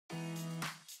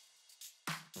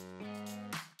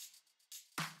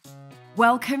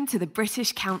Welcome to the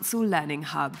British Council Learning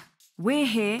Hub. We're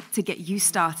here to get you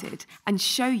started and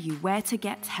show you where to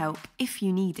get help if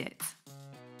you need it.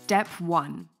 Step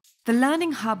 1. The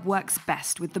Learning Hub works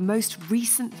best with the most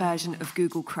recent version of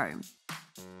Google Chrome.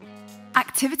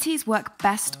 Activities work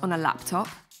best on a laptop,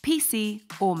 PC,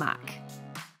 or Mac.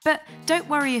 But don't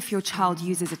worry if your child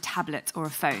uses a tablet or a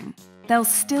phone. They'll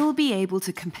still be able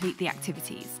to complete the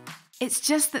activities. It's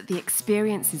just that the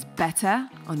experience is better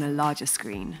on a larger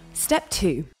screen. Step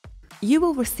 2. You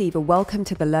will receive a Welcome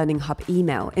to the Learning Hub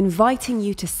email inviting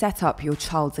you to set up your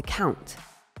child's account.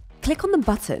 Click on the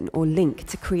button or link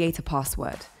to create a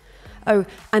password. Oh,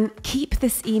 and keep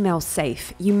this email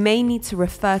safe. You may need to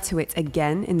refer to it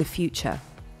again in the future.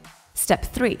 Step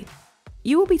 3.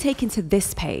 You will be taken to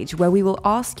this page where we will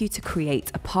ask you to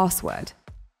create a password.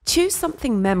 Choose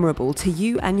something memorable to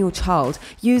you and your child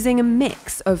using a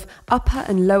mix of upper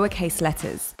and lowercase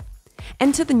letters.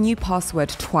 Enter the new password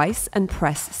twice and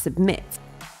press Submit.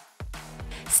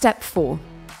 Step 4.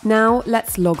 Now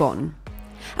let's log on.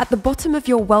 At the bottom of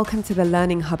your Welcome to the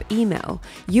Learning Hub email,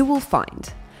 you will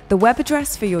find the web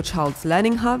address for your child's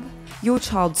Learning Hub, your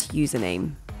child's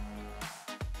username.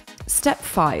 Step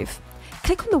 5.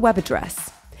 Click on the web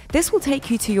address. This will take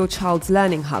you to your child's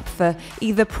Learning Hub for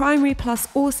either Primary Plus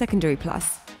or Secondary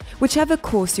Plus, whichever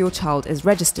course your child is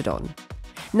registered on.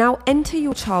 Now enter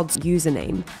your child's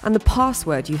username and the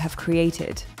password you have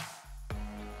created.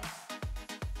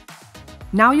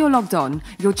 Now you're logged on,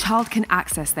 your child can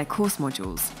access their course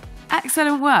modules.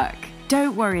 Excellent work!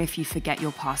 Don't worry if you forget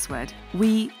your password.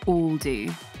 We all do.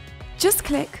 Just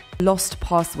click Lost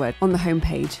Password on the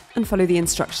homepage and follow the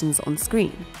instructions on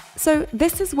screen. So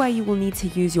this is where you will need to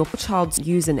use your child's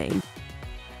username.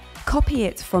 Copy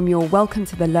it from your Welcome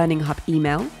to the Learning Hub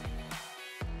email.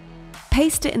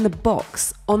 Paste it in the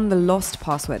box on the Lost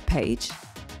Password page.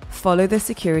 Follow the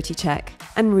security check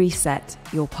and reset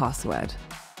your password.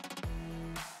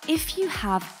 If you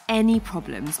have any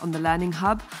problems on the Learning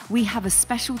Hub, we have a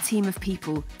special team of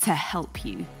people to help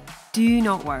you. Do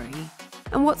not worry.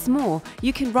 And what's more,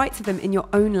 you can write to them in your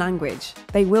own language.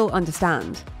 They will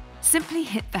understand. Simply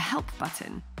hit the Help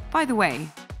button. By the way,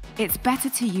 it's better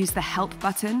to use the Help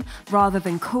button rather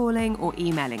than calling or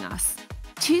emailing us.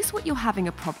 Choose what you're having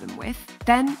a problem with,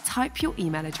 then type your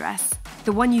email address,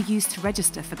 the one you used to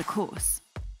register for the course.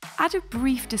 Add a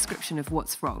brief description of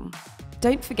what's wrong.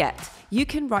 Don't forget, you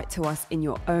can write to us in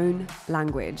your own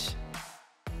language.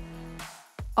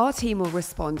 Our team will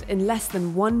respond in less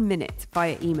than 1 minute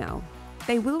via email.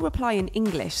 They will reply in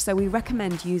English, so we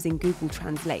recommend using Google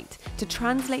Translate to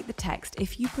translate the text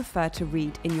if you prefer to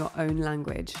read in your own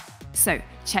language. So,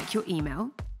 check your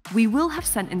email. We will have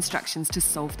sent instructions to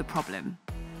solve the problem.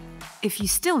 If you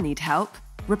still need help,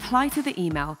 reply to the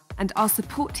email and our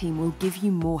support team will give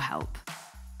you more help.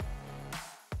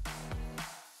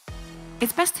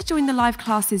 It's best to join the live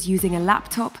classes using a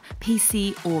laptop,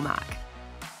 PC or Mac.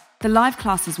 The live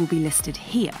classes will be listed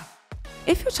here.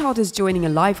 If your child is joining a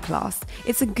live class,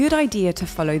 it's a good idea to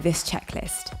follow this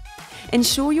checklist.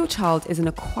 Ensure your child is in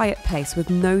a quiet place with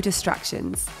no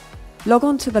distractions. Log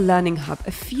on to the Learning Hub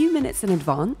a few minutes in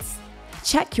advance.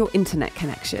 Check your internet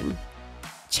connection.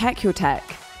 Check your tech.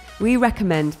 We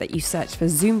recommend that you search for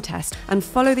Zoom test and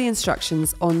follow the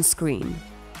instructions on screen.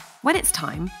 When it's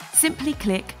time, simply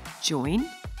click Join,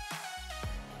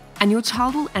 and your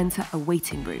child will enter a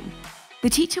waiting room. The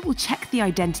teacher will check the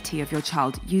identity of your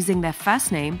child using their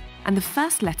first name and the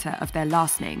first letter of their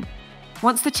last name.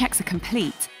 Once the checks are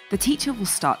complete, the teacher will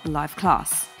start the live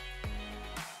class.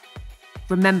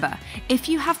 Remember, if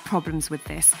you have problems with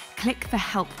this, click the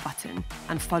Help button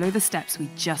and follow the steps we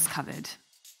just covered.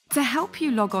 To help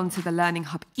you log on to the Learning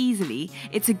Hub easily,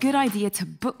 it's a good idea to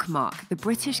bookmark the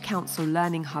British Council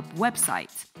Learning Hub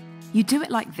website. You do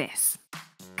it like this.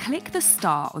 Click the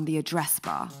star on the address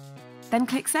bar, then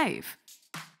click Save.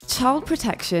 Child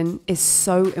protection is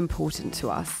so important to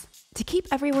us. To keep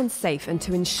everyone safe and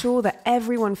to ensure that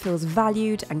everyone feels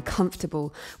valued and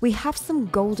comfortable, we have some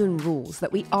golden rules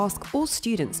that we ask all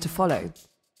students to follow.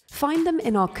 Find them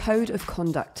in our Code of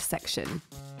Conduct section.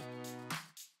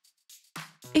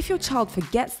 If your child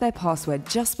forgets their password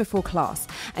just before class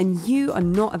and you are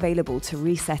not available to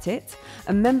reset it,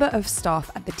 a member of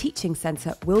staff at the teaching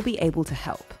centre will be able to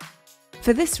help.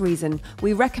 For this reason,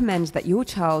 we recommend that your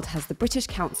child has the British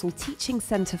Council Teaching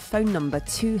Centre phone number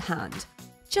to hand,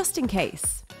 just in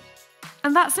case.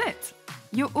 And that's it.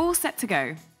 You're all set to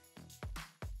go.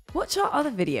 Watch our other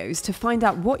videos to find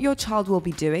out what your child will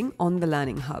be doing on the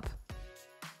Learning Hub.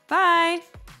 Bye!